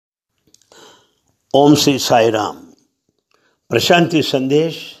ఓం శ్రీ సాయిరామ్. ప్రశాంతి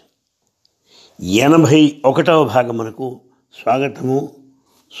సందేశ్ 81వ భాగమునకు స్వాగతము,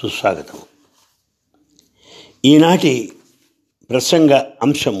 సుస్వాగతము. ఈనాటి ప్రసంగ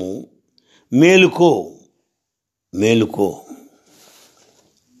అంశము మేలుకో మేలుకో.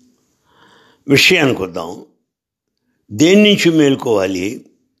 విషయానికి వద్దాం. దేని నుంచి మేలుకోవాలి,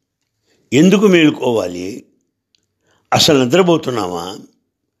 ఎందుకు మేలుకోవాలి, అసలు నిద్రపోతున్నామా,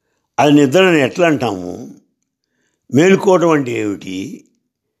 అది నిద్రని ఎట్లా అంటాము, మేలుకోవడం అంటే ఏమిటి,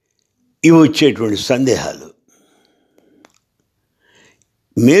 ఇవి వచ్చేటువంటి సందేహాలు.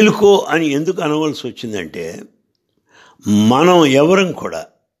 మేలుకో అని ఎందుకు అనవలసి వచ్చిందంటే, మనం ఎవరం కూడా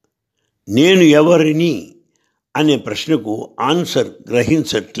నేను ఎవరిని అనే ప్రశ్నకు ఆన్సర్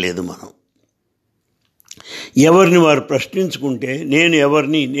గ్రహించట్లేదు. మనం ఎవరిని వారు ప్రశ్నించుకుంటే నేను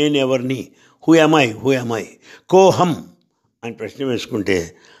ఎవరిని హూ ఎమాయ్ కోహం అని ప్రశ్న వేసుకుంటే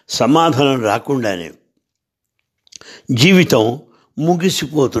సమాధానం రాకుండానే జీవితం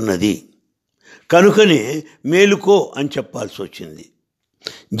ముగిసిపోతున్నది. కనుకనే మేలుకో అని చెప్పాల్సి వచ్చింది.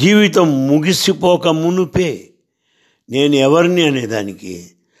 జీవితం ముగిసిపోక మునుపే నేను ఎవరిని అనేదానికి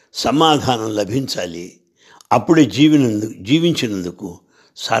సమాధానం లభించాలి. అప్పుడే జీవించినందుకు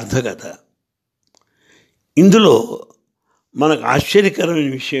సార్థకత. ఇందులో మనకు ఆశ్చర్యకరమైన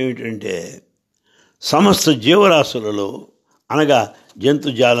విషయం ఏమిటంటే, సమస్త జీవరాశులలో అనగా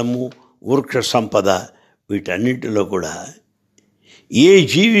జంతుజాలము, వృక్ష సంపద, వీటన్నిటిలో కూడా ఏ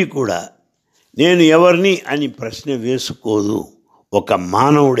జీవి కూడా నేను ఎవరిని అని ప్రశ్న వేసుకోదు. ఒక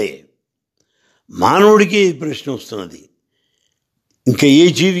మానవుడికి ఈ ప్రశ్న వస్తున్నది, ఇంకా ఏ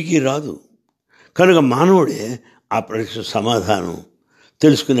జీవికి రాదు. కనుక మానవుడే ఆ ప్రశ్న సమాధానం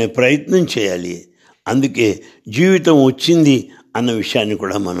తెలుసుకునే ప్రయత్నం చేయాలి. అందుకే జీవితం వచ్చింది అన్న విషయాన్ని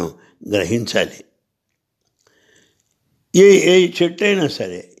కూడా మనం గ్రహించాలి. ఏ చెట్టు అయినా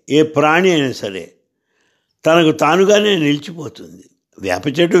సరే, ఏ ప్రాణి అయినా సరే తనకు తానుగానే నిలిచిపోతుంది. వేప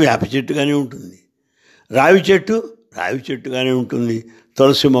చెట్టుగానే ఉంటుంది, రావి చెట్టుగానే ఉంటుంది,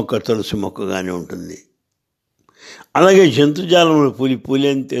 తులసి మొక్కగానే ఉంటుంది. అలాగే జంతుజాలంలో పులి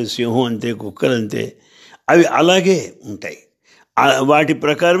అంతే, సింహం అంతే, కుక్కలంతే, అవి అలాగే ఉంటాయి. వాటి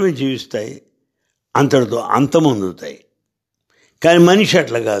ప్రకారమే జీవిస్తాయి, అంతటితో అంతమొందుతాయి. కానీ మనిషి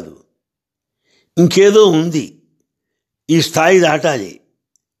అట్లా కాదు, ఇంకేదో ఉంది, ఈ స్థాయి దాటాలి,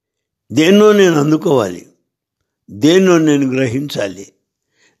 దేన్నో నేను అందుకోవాలి, దేన్నో నేను గ్రహించాలి,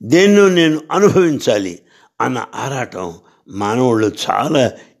 దేన్నో నేను అనుభవించాలి అన్న ఆరాటం మానవుల్లో చాలా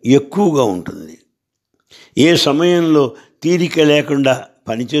ఎక్కువగా ఉంటుంది. ఏ సమయంలో తీరిక లేకుండా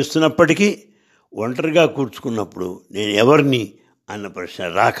పనిచేస్తున్నప్పటికీ ఒంటరిగా కూర్చుకున్నప్పుడు నేను ఎవరిని అన్న ప్రశ్న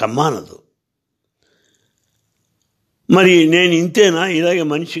రాకమ్మానదు. మరి నేను ఇంతేనా, ఇలాగే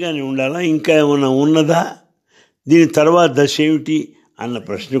మనిషిగానే ఉండాలా, ఇంకా ఏమైనా ఉన్నదా, దీని తర్వాత దశ ఏమిటి అన్న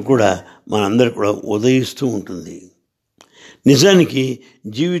ప్రశ్న కూడా మనందరికి కూడా ఉదయిస్తూ ఉంటుంది. నిజానికి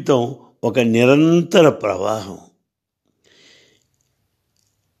జీవితం ఒక నిరంతర ప్రవాహం.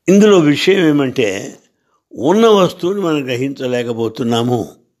 ఇందులో విషయం ఏమంటే, ఉన్న వస్తువుని మనం గ్రహించలేకపోతున్నాము.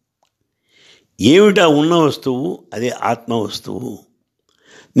 ఏమిటా ఉన్న వస్తువు? అదే ఆత్మ వస్తువు.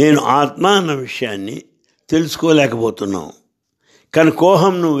 నేను ఆత్మ అన్న విషయాన్ని తెలుసుకోలేకపోతున్నాం. కానీ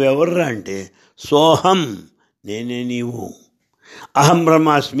కోహం నువ్వెవర్రా అంటే, సోహం నేనే నీవు, అహం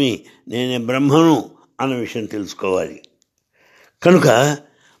బ్రహ్మాస్మి నేనే బ్రహ్మను అన్న విషయం తెలుసుకోవాలి. కనుక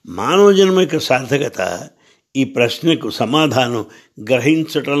మానవ జన్మ యొక్క సార్థకత ఈ ప్రశ్నకు సమాధానం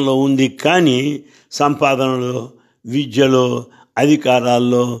గ్రహించటంలో ఉంది. కానీ సంపాదనలో, విద్యలో,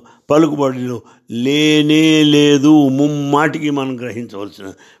 అధికారాల్లో, పలుకుబడిలో లేనే లేదు. ముమ్మాటికి మనం గ్రహించవలసిన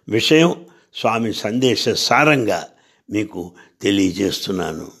విషయం స్వామి సందేశ సారంగా మీకు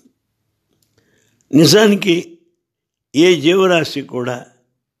తెలియజేస్తున్నాను. నిజానికి ఏ జీవరాశి కూడా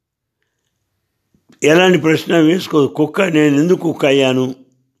ఎలాంటి ప్రశ్న వేసుకోదు. కుక్క నేను ఎందుకు కుక్క అయ్యాను,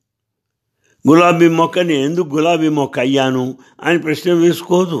 గులాబీ మొక్క నేను ఎందుకు గులాబీ మొక్క అయ్యాను అని ప్రశ్న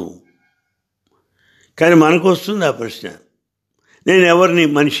వేసుకోదు. కానీ మనకు వస్తుంది ఆ ప్రశ్న, నేను ఎవరిని,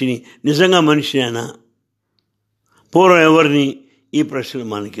 మనిషిని, నిజంగా మనిషినేనా, పూర్వం ఎవరిని, ఈ ప్రశ్నలు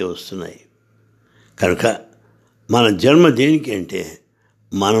మనకే వస్తున్నాయి. కనుక మన జన్మ దేనికి అంటే,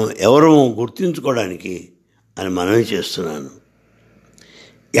 మనం ఎవరమో గుర్తించుకోవడానికి అని మనమే చేస్తున్నాను.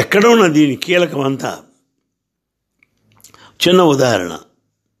 ఎక్కడ ఉన్న దీని కీలకమంతా. చిన్న ఉదాహరణ,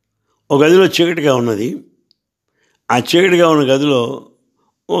 ఒక గదిలో చీకటిగా ఉన్నది. ఆ చీకటిగా ఉన్న గదిలో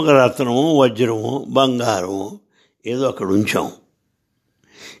ఒక రత్నము, వజ్రము, బంగారము ఏదో అక్కడ ఉంచాం.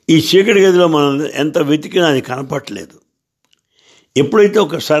 ఈ చీకటి గదిలో మనం ఎంత వెతికినా అది కనపట్లేదు. ఎప్పుడైతే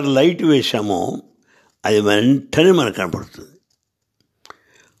ఒకసారి లైట్ వేసామో అది వెంటనే మనకు కనపడుతుంది.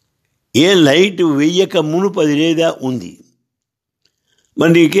 ఏ లైట్ వెయ్యక మునుపు అది లేదా ఉంది.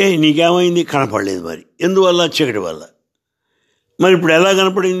 మరి నీకేమైంది? కనపడలేదు. మరి ఎందువల్ల? చీకటి వల్ల. మరి ఇప్పుడు ఎలా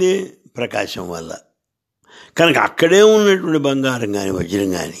కనపడింది? ప్రకాశం వల్ల. కనుక అక్కడే ఉన్నటువంటి బంగారం కానీ వజ్రం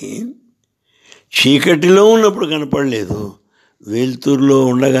కానీ చీకటిలో ఉన్నప్పుడు కనపడలేదు, వెలుతురులో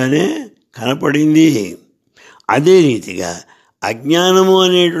ఉండగానే కనపడింది. అదే రీతిగా అజ్ఞానము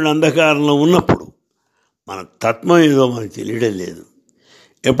అనేటువంటి అంధకారంలో ఉన్నప్పుడు మన తత్వం ఏదో మనకు తెలియడం లేదు.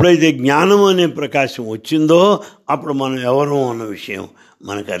 ఎప్పుడైతే జ్ఞానం అనే ప్రకాశం వచ్చిందో అప్పుడు మనం ఎవరు అన్న విషయం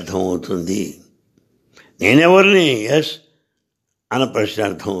మనకు అర్థమవుతుంది. నేనెవరిని ఎస్ అన్న ప్రశ్న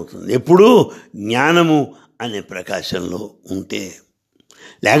అర్థమవుతుంది ఎప్పుడు జ్ఞానము అనే ప్రకాశంలో ఉంటే.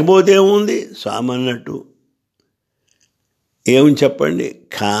 లేకపోతే ఏముంది? స్వామి అన్నట్టు ఏమని చెప్పండి,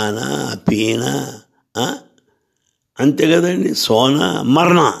 ఖానా పీనా అంతే కదండి, సోనా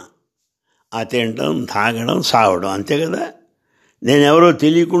మరణ, ఆ తినడం తాగడం సావడం అంతే కదా. నేనెవరో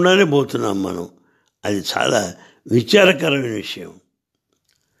తెలియకుండానే పోతున్నాం మనం. అది చాలా విచారకరమైన విషయం.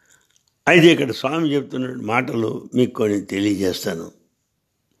 అయితే ఇక్కడ స్వామి చెప్తున్న మాటలు మీకు కొన్ని తెలియజేస్తాను.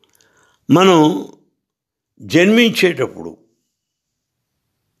 మనం జన్మించేటప్పుడు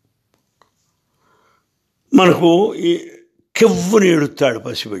మనకు ఈ కెవ్వుని ఏడుస్తాడు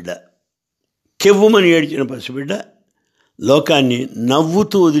పసిబిడ్డ. కెవ్వుమని ఏడ్చిన పసిబిడ్డ లోకాన్ని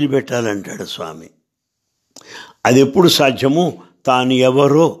నవ్వుతూ వదిలిపెట్టాలంటాడు స్వామి. అది ఎప్పుడు సాధ్యమో తాను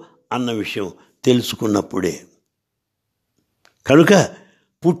ఎవరో అన్న విషయం తెలుసుకున్నప్పుడే. కనుక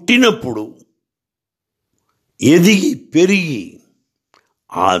పుట్టినప్పుడు ఎదిగి పెరిగి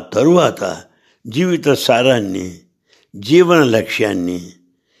ఆ తరువాత జీవిత సారాన్ని, జీవన లక్ష్యాన్ని,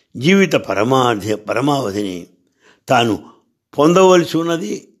 జీవిత పరమావధిని తాను పొందవలసి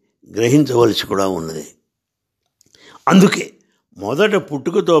ఉన్నది, గ్రహించవలసి కూడా ఉన్నది. అందుకే మొదట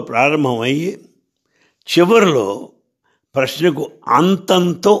పుట్టుకతో ప్రారంభమయ్యి చివరిలో ప్రశ్నకు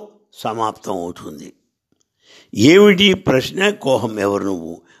అంతంతో సమాప్తం అవుతుంది. ఏమిటి ప్రశ్న? కోహం ఎవరు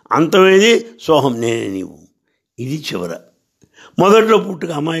నువ్వు, అంతమేది సోహం నేనే నీవు. ఇది చివర. మొదట్లో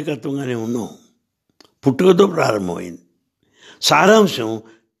పుట్టుక అమాయకత్వంగానే ఉన్నాం, పుట్టుకతో ప్రారంభమైంది. సారాంశం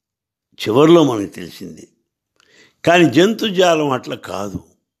చివరిలో మనకు తెలిసింది. కానీ జంతుజాలం అట్లా కాదు.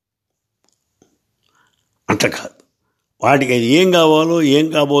 వాటికి అది ఏం కావాలో ఏం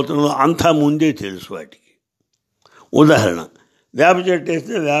కాబోతుందో అంతా ముందే తెలుసు వాటికి. ఉదాహరణ, వేప చెట్టు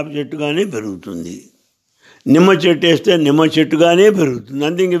వేస్తే వేప చెట్టుగానే పెరుగుతుంది, నిమ్మ చెట్టు వేస్తే నిమ్మ చెట్టుగానే పెరుగుతుంది,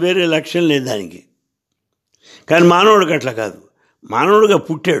 అంతే. ఇంక వేరే లక్ష్యం లేదు దానికి. కానీ మానవుడికి అట్లా కాదు. మానవుడిగా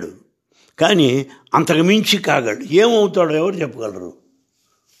పుట్టాడు కానీ అంతకు మించి కాగలడు. ఏమవుతాడో ఎవరు చెప్పగలరు?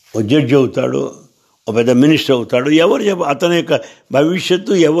 ఓ జడ్జి అవుతాడు, ఒక పెద్ద మినిస్టర్ అవుతాడు, ఎవరు అతని యొక్క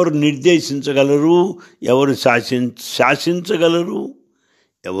భవిష్యత్తు ఎవరు నిర్దేశించగలరు? ఎవరు శాసించగలరు?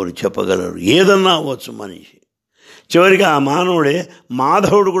 ఎవరు చెప్పగలరు? ఏదన్నా అవ్వచ్చు మనిషి. చివరికి ఆ మానవుడే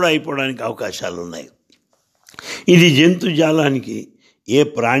మాధవుడు కూడా అయిపోవడానికి అవకాశాలు ఉన్నాయి. ఇది జంతుజాలానికి, ఏ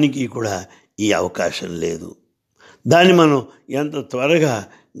ప్రాణికి కూడా ఈ అవకాశం లేదు. దాన్ని మనం ఎంత త్వరగా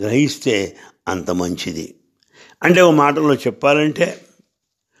గ్రహిస్తే అంత మంచిది. అంటే ఒక మాటలో చెప్పాలంటే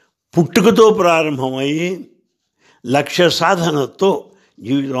పుట్టుకతో ప్రారంభమయ్యి లక్ష్య సాధనతో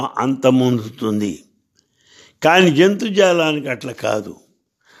జీవితం అంతమొందుతుంది. కానీ జంతుజాలానికి అట్లా కాదు.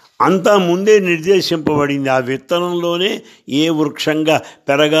 అంతా ముందే నిర్దేశింపబడింది. ఆ విత్తనంలోనే ఏ వృక్షంగా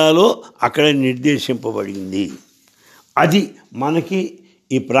పెరగాలో అక్కడే నిర్దేశింపబడింది. అది మనకి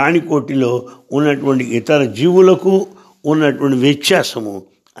ఈ ప్రాణికోటిలో ఉన్నటువంటి ఇతర జీవులకు ఉన్నటువంటి వ్యత్యాసము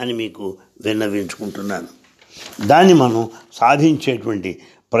అని మీకు విన్నవించుకుంటున్నాను. దాన్ని మనం సాధించేటువంటి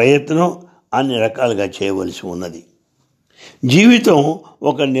ప్రయత్నం అన్ని రకాలుగా చేయవలసి ఉన్నది. జీవితం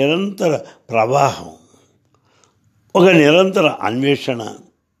ఒక నిరంతర ప్రవాహం, ఒక నిరంతర అన్వేషణ.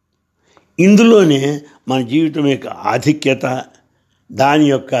 ఇందులోనే మన జీవితం యొక్క ఆధిక్యత, దాని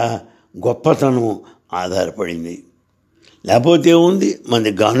యొక్క గొప్పతనం ఆధారపడింది. లేకపోతే ఉంది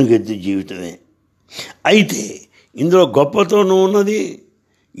మనది గానుగెద్దు జీవితమే. అయితే ఇందులో గొప్పతనం ఉన్నది,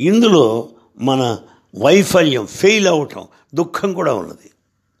 ఇందులో మన వైఫల్యం, ఫెయిల్ అవటం, దుఃఖం కూడా ఉన్నది.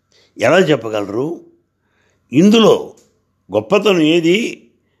 ఎలా చెప్పగలరు? ఇందులో గొప్పతనం ఏది?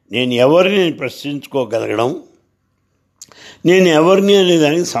 నేను ఎవరిని ప్రశ్నించుకోగలగడం, నేను ఎవరిని అనే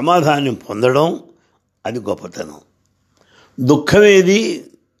దానికి సమాధానం పొందడం, అది గొప్పతనం. దుఃఖమేది?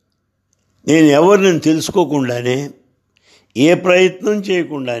 నేను ఎవరిని తెలుసుకోకుండానే, ఏ ప్రయత్నం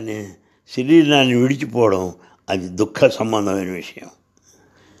చేయకుండానే శరీరాన్ని విడిచిపోవడం, అది దుఃఖ సంబంధమైన విషయం.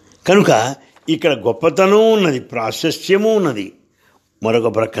 కనుక ఇక్కడ గొప్పతనం ఉన్నది, ప్రాశస్త్యము ఉన్నది, మరొక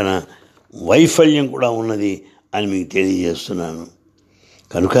ప్రక్కన వైఫల్యం కూడా ఉన్నది అని మీకు తెలియజేస్తున్నాను.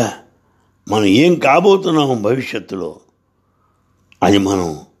 కనుక మనం ఏం కాబోతున్నాము భవిష్యత్తులో, అది మనం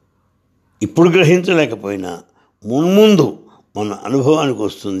ఇప్పుడు గ్రహించలేకపోయినా మున్ముందు మన అనుభవానికి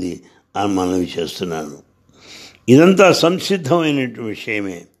వస్తుంది అని మనవి చేస్తున్నాను. ఇదంతా సంసిద్ధమైనటువంటి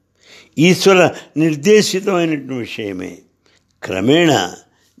విషయమే, ఈశ్వర నిర్దేశితమైనటువంటి విషయమే. క్రమేణా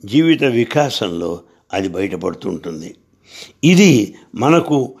జీవిత వికాసంలో అది బయటపడుతుంటుంది. ఇది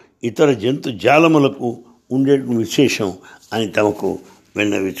మనకు ఇతర జంతు జాలములకు ఉండే విశేషం అని తమకు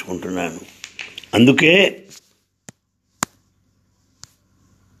విన్నవించుకుంటున్నాను.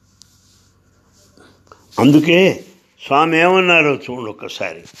 అందుకే స్వామి ఏమన్నారో చూడండి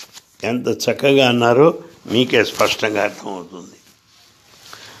ఒక్కసారి. ఎంత చక్కగా అన్నారో మీకే స్పష్టంగా అర్థమవుతుంది.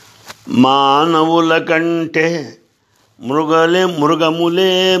 మానవుల కంటే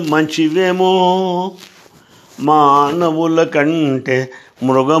మృగములే మంచివేమో, మానవుల కంటే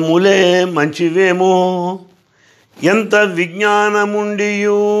మృగములే మంచివేమో, ఎంత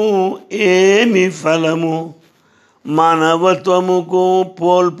విజ్ఞానముండియు ఏమి ఫలము, మానవత్వముకు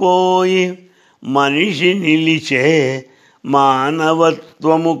కోల్పోయి మనిషి నిలిచే,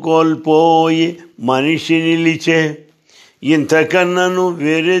 మానవత్వము కోల్పోయి మనిషి నిలిచే, ఇంతకన్నను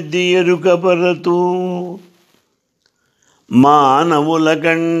వేరెద్ది ఎరుకపరతు. మానవుల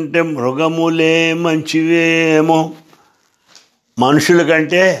కంటే మృగములే మంచివేమో, మనుషుల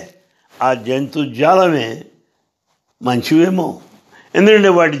కంటే ఆ జంతుజాలమే మంచివేమో. ఎందుకంటే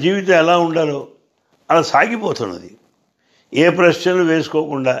వాటి జీవితం ఎలా ఉండాలో అలా సాగిపోతున్నది. ఏ ప్రశ్నలు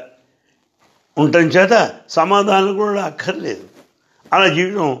వేసుకోకుండా ఉండటం చేత సమాధానం కూడా అక్కర్లేదు. అలా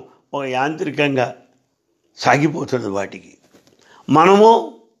జీవితం ఒక యాంత్రికంగా సాగిపోతున్నది వాటికి.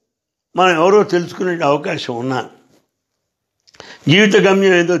 మనం ఎవరో తెలుసుకునే అవకాశం ఉన్నా, జీవిత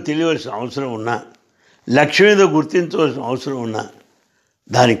గమ్యం ఏదో తెలియవలసిన అవసరం ఉన్నా, లక్ష్యం ఏదో గుర్తించవలసిన అవసరం ఉన్నా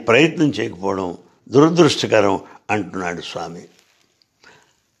దానికి ప్రయత్నం చేయకపోవడం దురదృష్టకరం అంటున్నాడు స్వామి.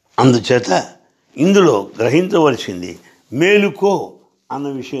 అందుచేత ఇందులో గ్రహించవలసింది మేలుకో అన్న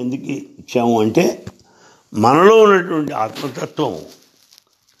విషయం ఎందుకు ఇచ్చాము అంటే, మనలో ఉన్నటువంటి ఆత్మతత్వం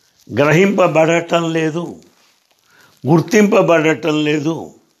గ్రహింపబడటం లేదు, గుర్తింపబడటం లేదు.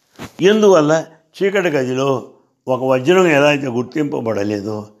 ఎందువల్ల చీకటి గదిలో ఒక వజ్రం ఎలా అయితే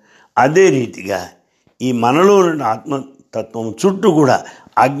గుర్తింపబడలేదో అదే రీతిగా ఈ మనలో ఉన్న ఆత్మతత్వం చుట్టూ కూడా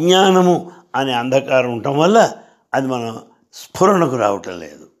అజ్ఞానము అనే అంధకారం ఉండటం వల్ల అది మన స్ఫురణకు రావటం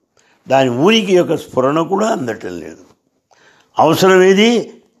లేదు. దాని ఊరికి యొక్క స్ఫురణ కూడా అందటం లేదు. అవసరమేది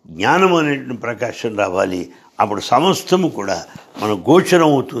జ్ఞానం అనేటువంటి ప్రకాశం రావాలి. అప్పుడు సమస్తము కూడా మన గోచరం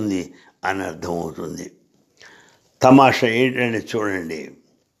అవుతుంది అని అర్థమవుతుంది. తమాషా ఏంటంటే చూడండి,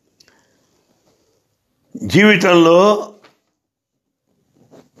 జీవితంలో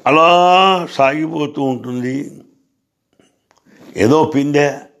అలా సాగిపోతూ ఉంటుంది. ఏదో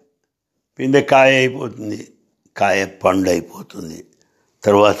పిందె కాయ అయిపోతుంది, కాయ పండు అయిపోతుంది,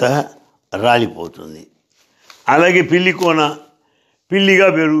 తర్వాత రాలిపోతుంది. అలాగే పిల్లిగా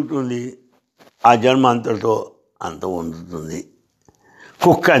పెరుగుతుంది, ఆ జన్మ అంతటితో అంతం పొందుతుంది.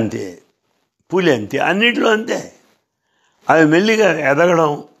 కుక్క అంతే, పులి అంతే, అన్నిట్లో అంతే. అవి మెల్లిగా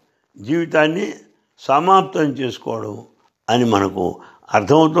ఎదగడం, జీవితాన్ని సమాప్తం చేసుకోవడం అని మనకు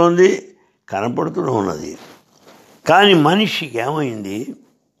అర్థమవుతోంది, కనపడుతూ ఉన్నది. కానీ మనిషికి ఏమైంది,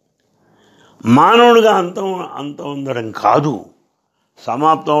 మానవుడిగా అంతం ఉండడం కాదు,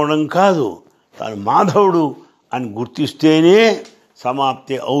 సమాప్తం అవడం కాదు, తాను మాధవుడు అని గుర్తిస్తేనే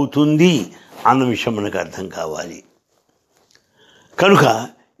సమాప్తి అవుతుంది అన్న విషయం మనకు అర్థం కావాలి. కనుక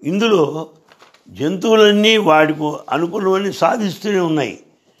ఇందులో జంతువులన్నీ వాటికి అనుకున్నవన్నీ సాధిస్తూనే ఉన్నాయి.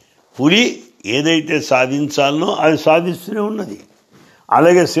 పులి ఏదైతే సాధించాలనో అది సాధిస్తూనే ఉన్నది.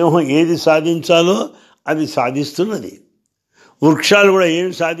 అలాగే సింహం ఏది సాధించాలో అది సాధిస్తున్నది. వృక్షాలు కూడా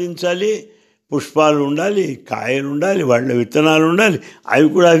ఏమి సాధించాలి, పుష్పాలు ఉండాలి, కాయలు ఉండాలి, వాళ్ళ విత్తనాలు ఉండాలి, అవి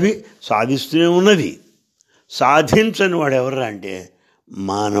కూడా అవి సాధిస్తూనే ఉన్నవి. సాధించని వాడు ఎవరు అంటే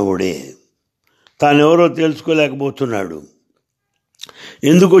మానవుడే. తానెవరో తెలుసుకోలేకపోతున్నాడు,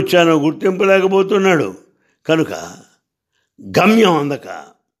 ఎందుకు వచ్చానో గుర్తింపలేకపోతున్నాడు. కనుక గమ్యం అందక,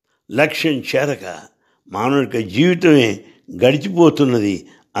 లక్ష్యం చేరక మానవుడికి జీవితమే గడిచిపోతున్నది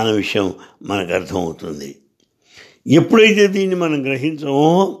అన్న విషయం మనకు అర్థమవుతుంది. ఎప్పుడైతే దీన్ని మనం గ్రహించమో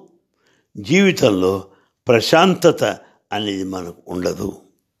జీవితంలో ప్రశాంతత అనేది మనకు ఉండదు,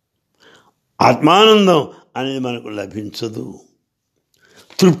 ఆత్మానందం అనేది మనకు లభించదు,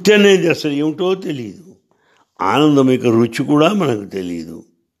 తృప్తి అనేది అసలు ఏమిటో తెలియదు, ఆనందం యొక్క రుచి కూడా మనకు తెలియదు.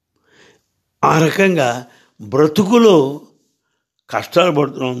 ఆ రకంగా బ్రతుకులో కష్టాలు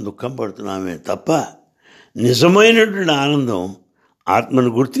పడుతున్నాం, దుఃఖం పడుతున్నామే తప్ప నిజమైనటువంటి ఆనందం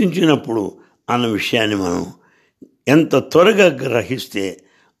ఆత్మను గుర్తించినప్పుడు అన్న విషయాన్ని మనం ఎంత త్వరగా గ్రహిస్తే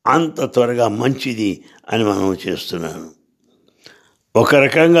అంత త్వరగా మంచిది అని మనం చేస్తున్నాను. ఒక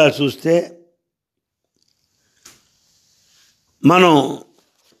రకంగా చూస్తే మనం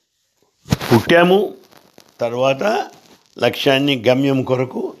పుట్టాము, తర్వాత లక్ష్యాన్ని గమ్యం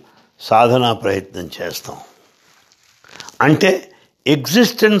కొరకు సాధనా ప్రయత్నం చేస్తాం. అంటే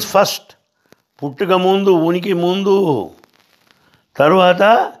ఎగ్జిస్టెన్స్ ఫస్ట్, పుట్టుక ముందు, ఉనికి ముందు, తరువాత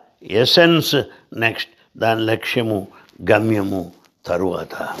ఎసెన్స్ నెక్స్ట్, దాని లక్ష్యము గమ్యము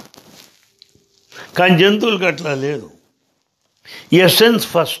తరువాత. కానీ జంతువులకు అట్లా లేదు. Essence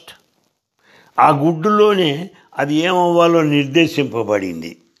first. ఆ గుడ్డులోనే అది ఏమవ్వాలో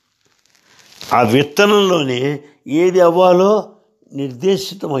నిర్దేశింపబడింది. ఆ విత్తనంలోనే ఏది అవ్వాలో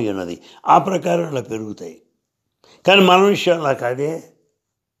నిర్దేశితమై ఉన్నది. ఆ ప్రకారం అలా పెరుగుతాయి. కానీ మన విషయంలో కాదే.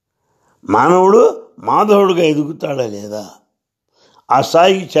 మానవుడు మాధవుడుగా ఎదుగుతాడా లేదా, ఆ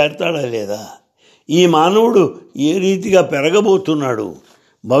స్థాయికి చేరతాడా లేదా, ఈ మానవుడు ఏ రీతిగా పెరగబోతున్నాడు,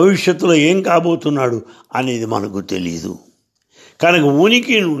 భవిష్యత్తులో ఏం కాబోతున్నాడు అనేది మనకు తెలియదు. కనుక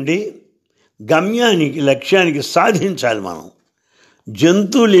ఉనికి నుండి గమ్యానికి, లక్ష్యానికి సాధించాలి మనం.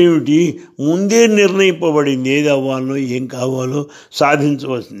 జంతువులు ఏమిటి, ముందే నిర్ణయింపబడింది ఏది అవ్వాలో ఏం కావాలో,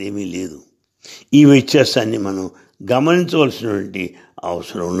 సాధించవలసింది ఏమీ లేదు. ఈ వ్యత్యాసాన్ని మనం గమనించవలసినటువంటి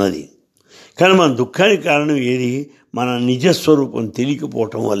అవసరం ఉన్నది. కానీ మన దుఃఖానికి కారణం ఏది? మన నిజస్వరూపం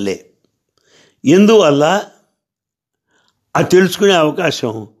తెలియకపోవటం వల్లే. ఎందువల్ల? అది తెలుసుకునే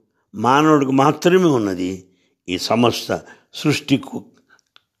అవకాశం మానవుడికి మాత్రమే ఉన్నది ఈ సమస్త సృష్టి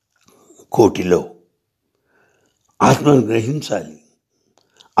కోటిలో. ఆత్మను గ్రహించాలి.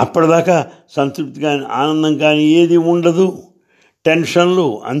 అప్పటిదాకా సంతృప్తి కానీ ఆనందం కానీ ఏది ఉండదు, టెన్షన్లు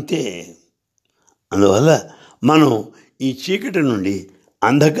అంతే. అందువల్ల మనం ఈ చీకటి నుండి,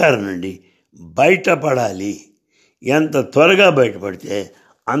 అంధకారం నుండి బయటపడాలి. ఎంత త్వరగా బయటపడితే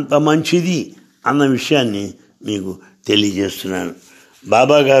అంత మంచిది అన్న విషయాన్ని మీకు తెలియజేస్తున్నాను.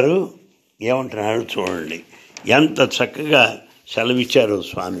 బాబా గారు ఏమంటున్నారో చూడండి, ఎంత చక్కగా సెలవిచ్చారో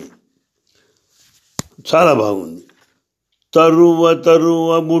స్వామి. చాలా బాగుంది. తరువ తరువ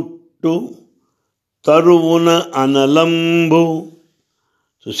బుట్టు తరువున అనలంబు.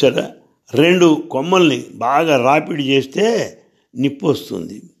 చూసారా, రెండు కొమ్మల్ని బాగా రాపిడి చేస్తే నిప్పు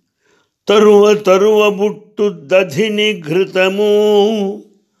వస్తుంది. తరువ తరువ బుట్టు దధిని ఘృతము.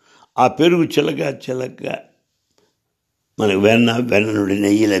 ఆ పెరుగు చిలక చిలక మనకు వెన్న నుండి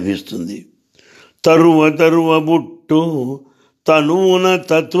నెయ్యి లభిస్తుంది. తరువ తరువ బుట్టు తనువున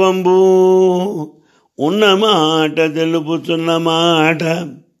తత్వంబు. ఉన్న మాట తెలుపుతున్న మాట.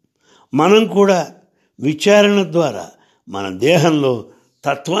 మనం కూడా విచారణ ద్వారా మన దేహంలో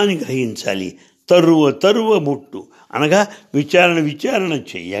తత్వాన్ని గ్రహించాలి. తరువ తరువ బుట్టు అనగా విచారణ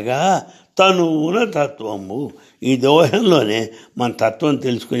చెయ్యగా తనువున తత్వము. ఈ దోహంలోనే మన తత్వం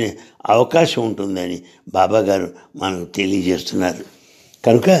తెలుసుకునే అవకాశం ఉంటుందని బాబాగారు మనకు తెలియజేస్తున్నారు.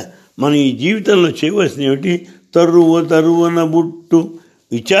 కనుక మనం ఈ జీవితంలో చేయవలసిన ఏమిటి? తరువున బుట్టు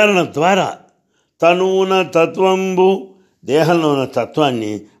విచారణ ద్వారా తనువున తత్వంబు, దేహంలో ఉన్న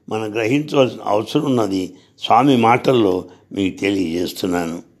తత్వాన్ని మనం గ్రహించవలసిన అవసరం ఉన్నది. స్వామి మాటల్లో మీకు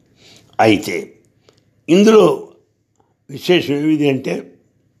తెలియజేస్తున్నాను. అయితే ఇందులో విశేషం ఏమిటి అంటే,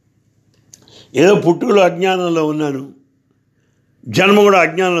 ఏదో పుట్టులో అజ్ఞానంలో ఉన్నాను, జన్మ కూడా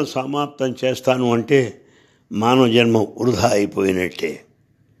అజ్ఞానంలో సమాప్తం చేస్తాను అంటే మానవ జన్మ వృధా అయిపోయినట్టే,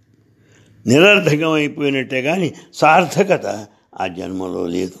 నిరర్థకం అయిపోయినట్టే. కానీ సార్థకత ఆ జన్మలో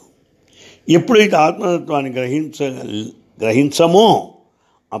లేదు. ఎప్పుడైతే ఆత్మతత్వాన్ని గ్రహించమో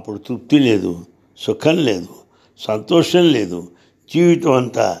అప్పుడు తృప్తి లేదు, సుఖం లేదు, సంతోషం లేదు. జీవితం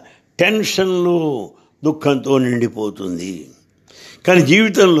అంతా టెన్షన్లు, దుఃఖంతో నిండిపోతుంది. కానీ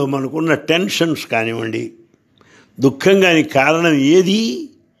జీవితంలో మనకున్న టెన్షన్స్ కానివ్వండి, దుఃఖం కాని కారణం ఏది?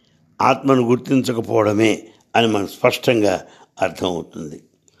 ఆత్మను గుర్తించకపోవడమే అని మనకు స్పష్టంగా అర్థమవుతుంది.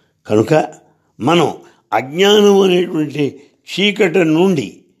 కనుక మనం అజ్ఞానం అనేటువంటి చీకటి నుండి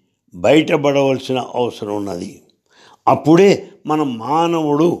బయటపడవలసిన అవసరం ఉన్నది. అప్పుడే మనం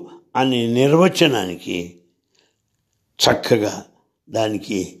మానవుడు అనే నిర్వచనానికి చక్కగా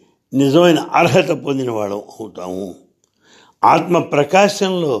దానికి నిజమైన అర్హత పొందిన వాళ్ళం అవుతాము. ఆత్మ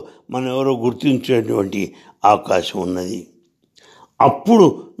ప్రకాశంలో మనం ఎవరో గుర్తించేటువంటి అవకాశం ఉన్నది. అప్పుడు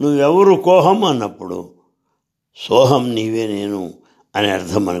నువ్వెవరు కోహం అన్నప్పుడు సోహం నీవే నేను అనే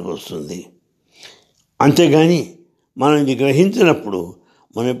అర్థం మనకు వస్తుంది. అంతేగాని మనం ఇది గ్రహించినప్పుడు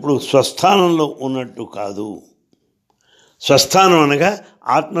మనం ఎప్పుడు స్వస్థానంలో ఉన్నట్టు కాదు. స్వస్థానం అనగా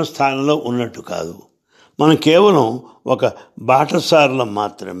ఆత్మస్థానంలో ఉన్నట్టు కాదు. మనం కేవలం ఒక బాటసారులం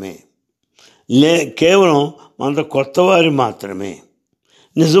మాత్రమే, కేవలం మనతో కొత్తవారి మాత్రమే.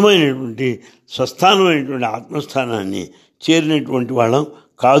 నిజమైనటువంటి స్వస్థానమైనటువంటి ఆత్మస్థానాన్ని చేరినటువంటి వాళ్ళం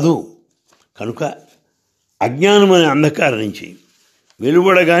కాదు. కనుక అజ్ఞానం అనే అంధకారం నుంచి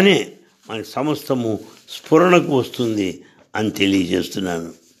వెలువడగానే మన సమస్తము స్ఫురణకు వస్తుంది అని తెలియజేస్తున్నాను.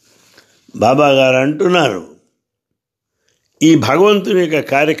 బాబా గారు అంటున్నారు, ఈ భగవంతుని యొక్క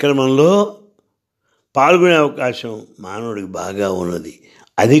కార్యక్రమంలో పాల్గొనే అవకాశం మానవుడికి బాగా ఉన్నది,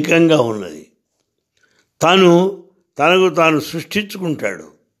 అధికంగా ఉన్నది. తనకు తాను సృష్టించుకుంటాడు.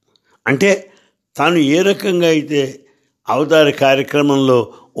 అంటే తాను ఏ రకంగా అయితే అవతార కార్యక్రమంలో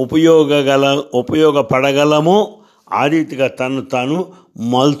ఉపయోగపడగలమో ఆ రీతిగా తను తాను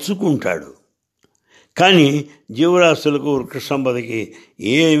మలుచుకుంటాడు. కానీ జీవరాశులకు వృక్ష సంపదకి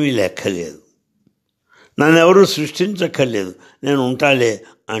ఏమీ లెక్కలేదు. నన్ను ఎవరూ సృష్టించక్కర్లేదు, నేను ఉంటాలే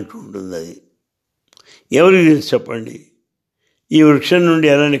అంటుంటుంది అది. ఎవరికి తెలుసు చెప్పండి ఈ వృక్షం నుండి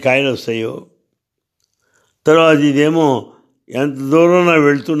ఎలాంటి కాయలు వస్తాయో, తర్వాత ఇదేమో ఎంత దూరంలో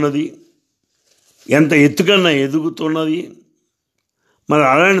వెళ్తున్నది, ఎంత ఎత్తుకన్నా ఎదుగుతున్నది. మరి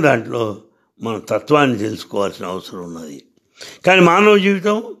అలాంటి దాంట్లో మన తత్వాన్ని తెలుసుకోవాల్సిన అవసరం ఉన్నది. కానీ మానవ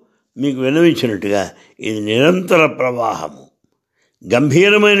జీవితం మీకు విన్నవించినట్టుగా ఇది నిరంతర ప్రవాహము,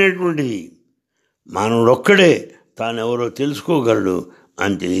 గంభీరమైనటువంటిది. మానవుడొక్కడే తానెవరో తెలుసుకోగలడు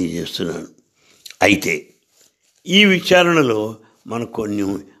అని తెలియజేస్తున్నాను. అయితే ఈ విచారణలో మనకు కొన్ని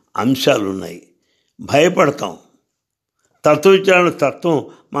అంశాలు ఉన్నాయి. భయపడతాం, తత్వవిచారణ తత్వం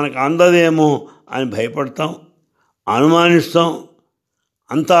మనకు అందదేమో అని భయపడతాం, అనుమానిస్తాం.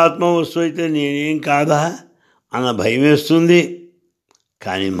 అంత ఆత్మవస్తువు అయితే నేనేం కాదా అన్న భయం వేస్తుంది.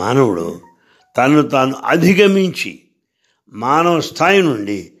 కానీ మానవుడు తను తాను అధిగమించి మానవ స్థాయి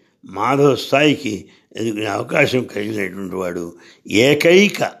నుండి మాధవ స్థాయికి ఎదుగునే అవకాశం కలిగినటువంటి వాడు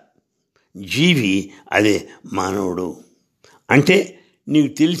ఏకైక జీవి, అదే మానవుడు. అంటే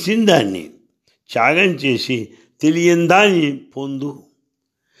నీకు తెలిసిన దాన్ని త్యాగం చేసి తెలియని దాన్ని పొందు.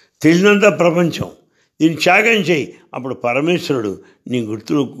 తెలియనంత ప్రపంచం, దీన్ని త్యాగం చేయి, అప్పుడు పరమేశ్వరుడు నీ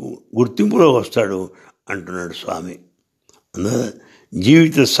గుర్తింపులో వస్తాడు అంటున్నాడు స్వామి.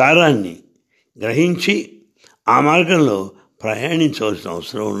 జీవిత సారాన్ని గ్రహించి ఆ మార్గంలో ప్రయాణించవలసిన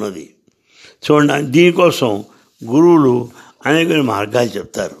అవసరం ఉన్నది. చూడండి, దీనికోసం గురువులు అనేక మార్గాలు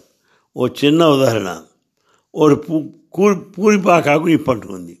చెప్తారు. ఓ చిన్న ఉదాహరణ, ఓ పూరిపాకాకు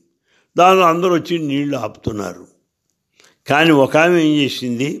నిప్పంటుకుంది, దానిలో అందరూ వచ్చి నీళ్లు ఆపుతున్నారు. కానీ ఒక ఆమె ఏం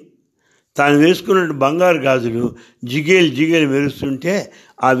చేసింది, తాను వేసుకున్నట్టు బంగారు గాజులు జిగేలు మెరుస్తుంటే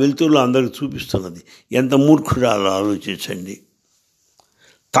ఆ వెలుతురులో అందరికి చూపిస్తున్నది. ఎంత మూర్ఖురాలో ఆలోచించండి.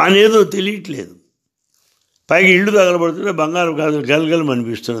 తానేదో తెలియట్లేదు, పైగా ఇళ్ళు తగలబడుతుంటే బంగారు గాజులు గలగలం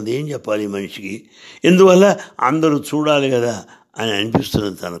అనిపిస్తున్నది. ఏం చెప్పాలి ఈ మనిషికి? ఎందువల్ల అందరూ చూడాలి కదా అని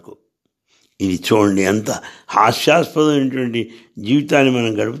అనిపిస్తున్నది తనకు. ఇది చూడండి, ఎంత హాస్యాస్పదమైనటువంటి జీవితాన్ని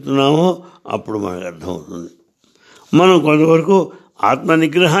మనం గడుపుతున్నామో అప్పుడు మనకు అర్థమవుతుంది. మనం కొంతవరకు ఆత్మ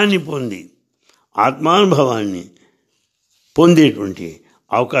నిగ్రహాన్ని పొంది ఆత్మానుభవాన్ని పొందేటువంటి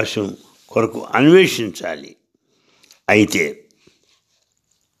అవకాశం కొరకు అన్వేషించాలి. అయితే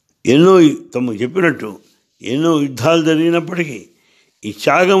తమకు చెప్పినట్టు ఎన్నో యుద్ధాలు జరిగినప్పటికీ ఈ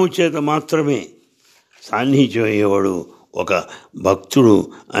త్యాగము చేత మాత్రమే సాన్నిహిత్యం అయ్యేవాడు ఒక భక్తుడు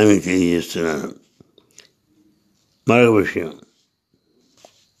అని తెలియజేస్తున్నాను. మరొక విషయం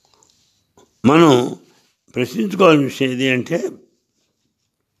మనం ప్రశ్నించుకోవాల్సిన విషయం ఏది అంటే,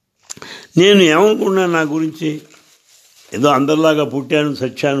 నేను ఏమనుకున్నాను నా గురించి, ఏదో అందరిలాగా పుట్టాను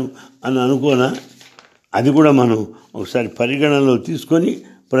సచ్చాను అని అనుకోనా? అది కూడా మనం ఒకసారి పరిగణనలో తీసుకొని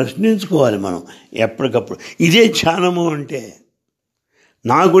ప్రశ్నించుకోవాలి మనం ఎప్పటికప్పుడు. ఇదే ధ్యానము అంటే.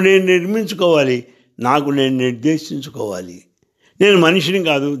 నాకు నేను నిర్మించుకోవాలి, నాకు నేను నిర్దేశించుకోవాలి. నేను మనిషిని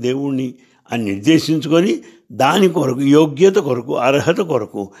కాదు దేవుణ్ణి అని నిర్దేశించుకొని దాని కొరకు, యోగ్యత కొరకు, అర్హత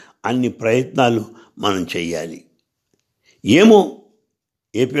కొరకు అన్ని ప్రయత్నాలు మనం చెయ్యాలి. ఏమో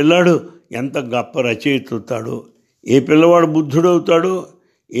ఏ పిల్లాడు ఎంత గొప్ప రచయిత అవుతాడో, ఏ పిల్లవాడు బుద్ధుడవుతాడో,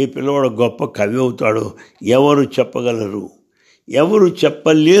 ఏ పిల్లవాడు గొప్ప కవి అవుతాడో ఎవరు చెప్పగలరు? ఎవరు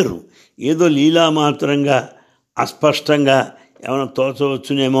చెప్పలేరు. ఏదో లీలామాత్రంగా అస్పష్టంగా ఏమైనా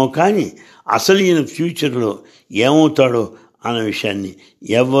తోచవచ్చునేమో, కానీ అసలు ఈయన ఫ్యూచర్లో ఏమవుతాడో అన్న విషయాన్ని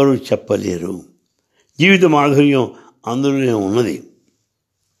ఎవ్వరూ చెప్పలేరు. జీవిత మాధుర్యం అందులోనే ఉన్నది.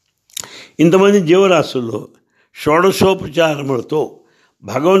 ఇంతమంది జీవరాశుల్లో షోడశోపచారములతో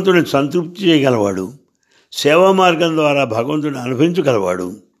భగవంతుని సంతృప్తి చేయగలవాడు, సేవా మార్గం ద్వారా భగవంతుని అనుభవించగలవాడు,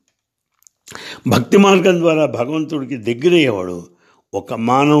 భక్తి మార్గం ద్వారా భగవంతుడికి దగ్గరయ్యేవాడు ఒక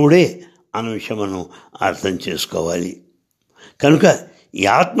మానవుడే అన్న విషయం మనం అర్థం చేసుకోవాలి. కనుక ఈ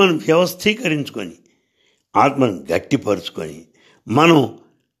ఆత్మను వ్యవస్థీకరించుకొని, ఆత్మను గట్టిపరుచుకొని మనం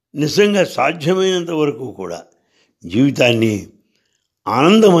నిజంగా సాధ్యమైనంత వరకు కూడా జీవితాన్ని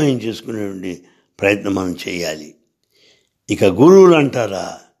ఆనందమయం చేసుకునేటువంటి ప్రయత్నం మనం చేయాలి. ఇక గురువులు అంటారా,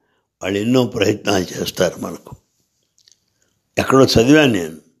 వాళ్ళు ఎన్నో ప్రయత్నాలు చేస్తారు. మనకు ఎక్కడో చదివాను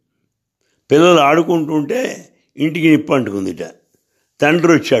నేను, పిల్లలు ఆడుకుంటుంటే ఇంటికి నిప్పు అంటుకుందిట.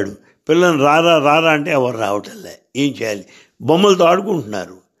 తండ్రి వచ్చాడు, పిల్లల్ని రారా అంటే ఎవరు రావటంలే. ఏం చేయాలి? బొమ్మలతో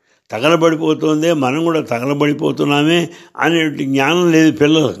ఆడుకుంటున్నారు. తగలబడిపోతుందే, మనం కూడా తగలబడిపోతున్నామే అనేటువంటి జ్ఞానం లేదు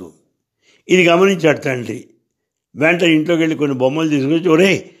పిల్లలకు. ఇది గమనించాడు తండ్రి. వెంటనే ఇంట్లోకి వెళ్ళి కొన్ని బొమ్మలు తీసుకొచ్చి,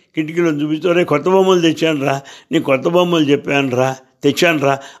 ఒరే కిటికీలో చూపిస్తారే కొత్త బొమ్మలు తెచ్చానురా, నీ కొత్త బొమ్మలు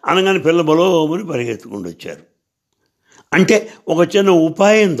తెచ్చానురా అనగానే పిల్ల బలోమని పరిగెత్తుకుంటూ వచ్చారు. అంటే ఒక చిన్న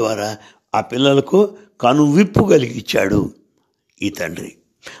ఉపాయం ద్వారా ఆ పిల్లలకు కనువిప్పు కలిగించాడు ఈ తండ్రి.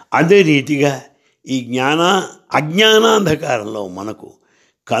 అదే రీతిగా ఈ అజ్ఞానాంధకారంలో మనకు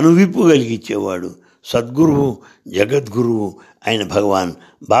కనువిప్పు కలిగించేవాడు సద్గురువు, జగద్గురువు అయిన భగవాన్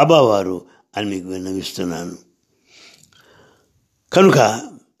బాబావారు అని మీకు విన్నవిస్తున్నాను. కనుక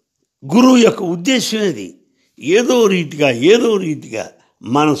గురువు యొక్క ఉద్దేశం అది. ఏదో రీతిగా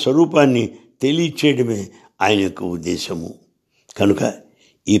మన స్వరూపాన్ని తెలియచేయడమే ఆయన యొక్క ఉద్దేశము. కనుక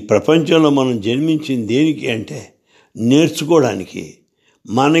ఈ ప్రపంచంలో మనం జన్మించింది దేనికి అంటే నేర్చుకోవడానికి,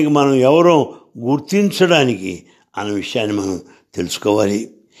 మనం ఎవరో గుర్తించడానికి అన్న విషయాన్ని మనం తెలుసుకోవాలి.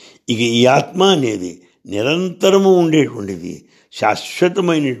 ఇక ఈ ఆత్మ అనేది నిరంతరము ఉండేటువంటిది,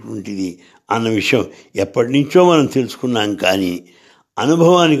 శాశ్వతమైనటువంటిది అన్న విషయం ఎప్పటి నుంచో మనం తెలుసుకున్నాం, కానీ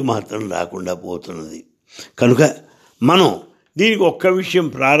అనుభవానికి మాత్రం రాకుండా పోతున్నది. కనుక మనం దీనికి ఒక్క విషయం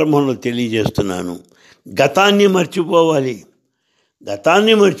ప్రారంభంలో తెలియజేస్తున్నాను. గతాన్ని మర్చిపోవాలి.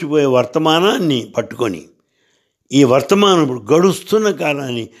 గతాన్ని మర్చిపోయే వర్తమానాన్ని పట్టుకొని ఈ వర్తమానం ఇప్పుడు గడుస్తున్న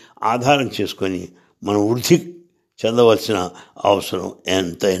కాలాన్ని ఆధారం చేసుకొని మనం వృద్ధి చెందవలసిన అవసరం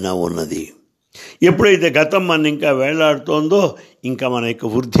ఎంతైనా ఉన్నది. ఎప్పుడైతే గతం మన ఇంకా వేలాడుతోందో ఇంకా మన యొక్క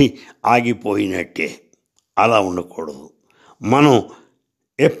వృద్ధి ఆగిపోయినట్టే. అలా ఉండకూడదు. మనం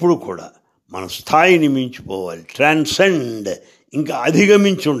ఎప్పుడు కూడా మన స్థాయిని మించిపోవాలి, ట్రాన్సెండ్, ఇంకా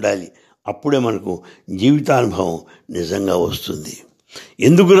అధిగమించి ఉండాలి. అప్పుడే మనకు జీవితానుభవం నిజంగా వస్తుంది.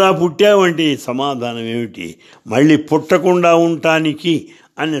 ఎందుకురా పుట్టావంటే సమాధానం ఏమిటి? మళ్ళీ పుట్టకుండా ఉండటానికి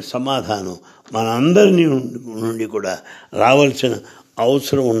అనే సమాధానం మన అందరినీ నుండి కూడా రావాల్సిన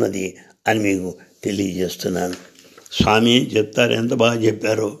అవసరం ఉన్నది అని మీకు తెలియజేస్తున్నాను. స్వామి చెప్తారు, ఎంత బాగా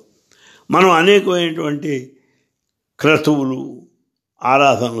చెప్పారో. మనం అనేకమైనటువంటి క్రతువులు,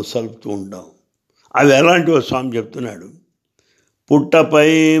 ఆరాధనలు సలుపుతూ ఉంటాం. అవి ఎలాంటివో స్వామి చెప్తున్నాడు.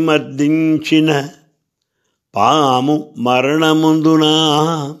 పుట్టపై మర్దించిన పాము మరణముందున,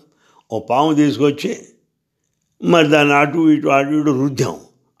 ఓ పాము తీసుకొచ్చి మరి దాన్ని అటు ఇటు రుద్దాం,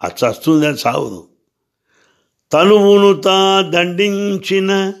 అది చస్తుంది, అది సాగదు. తనువును తా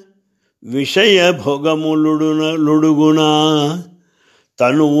దండించిన విషయ భోగములుడుగునా,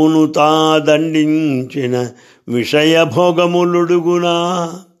 తనువును తా దండించిన విషయ భోగములుడుగునా.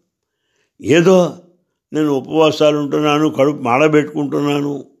 ఏదో నేను ఉపవాసాలు ఉంటున్నాను, కడుపు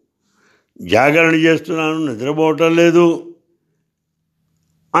మాడబెట్టుకుంటున్నాను, జాగరణ చేస్తున్నాను, నిద్రపోవటం లేదు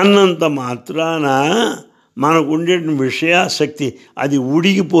అన్నంత మాత్రాన మనకు ఉండే విషయాసక్తి అది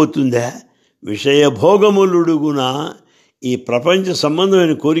ఉడిగిపోతుందా? విషయ భోగములుడుగునా. ఈ ప్రపంచ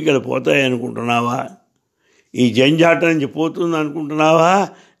సంబంధమైన కోరికలు పోతాయి అనుకుంటున్నావా? ఈ జంజాట నుంచి పోతుంది అనుకుంటున్నావా?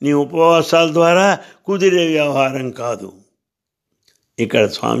 నీ ఉపవాసాల ద్వారా కుదిరే వ్యవహారం కాదు. ఇక్కడ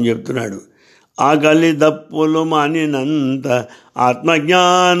స్వామి చెప్తున్నాడు, ఆకలి దప్పులు మానినంత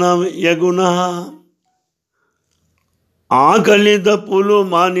ఆత్మజ్ఞానం యగుణ. ఆకలి దప్పులు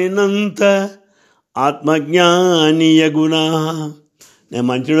మానినంత ఆత్మజ్ఞాని యగుణ. నేను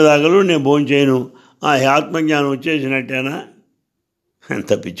మంచిడు తాగలు, నేను భోజనం చేయను, ఆత్మజ్ఞానం వచ్చేసినట్టేనా?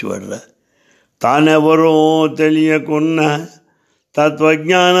 ఎంత పిచ్చివాడురా. తానెవరో తెలియకున్న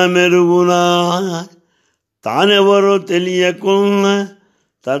తత్వజ్ఞానం ఎరుగునా. తానెవరో తెలియకున్న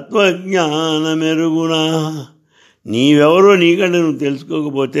తత్వజ్ఞానమెరుగునా. నీవెవరో నీకంటే నువ్వు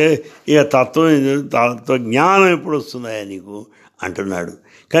తెలుసుకోకపోతే ఇక తత్వజ్ఞానం ఎప్పుడు వస్తుందా నీకు అంటున్నాడు.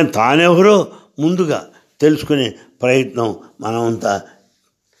 కానీ తానెవరో ముందుగా తెలుసుకునే ప్రయత్నం మనమంతా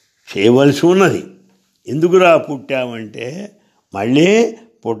చేయవలసి ఉన్నది. ఎందుకురా పుట్టామంటే మళ్ళీ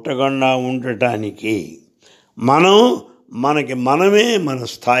పుట్టకుండా ఉండటానికి. మనకి మనమే మన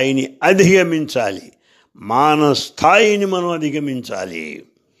స్థాయిని అధిగమించాలి. మన స్థాయిని మనం అధిగమించాలి.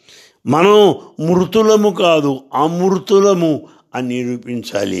 మనం మృతులము కాదు, అమృతులము అని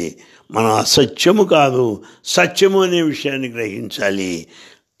నిరూపించాలి. మనం అసత్యము కాదు, సత్యము అనే విషయాన్ని గ్రహించాలి.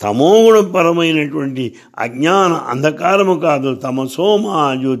 తమోగుణపరమైనటువంటి అజ్ఞాన అంధకారము కాదు, తమసోమ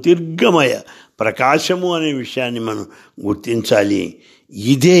జ్యోతిర్గమయ ప్రకాశము అనే విషయాన్ని మనం గుర్తించాలి.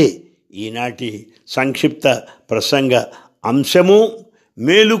 ఇదే ఈనాటి సంక్షిప్త ప్రసంగ అంశము.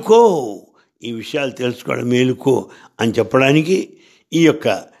 మేలుకో, ఈ విషయాలు తెలుసుకోవడం మేలుకో అని చెప్పడానికి ఈ యొక్క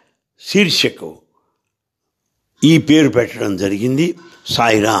శీర్షిక, ఈ పేరు పెట్టడం జరిగింది.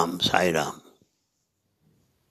 సాయిరాం, సాయిరాం.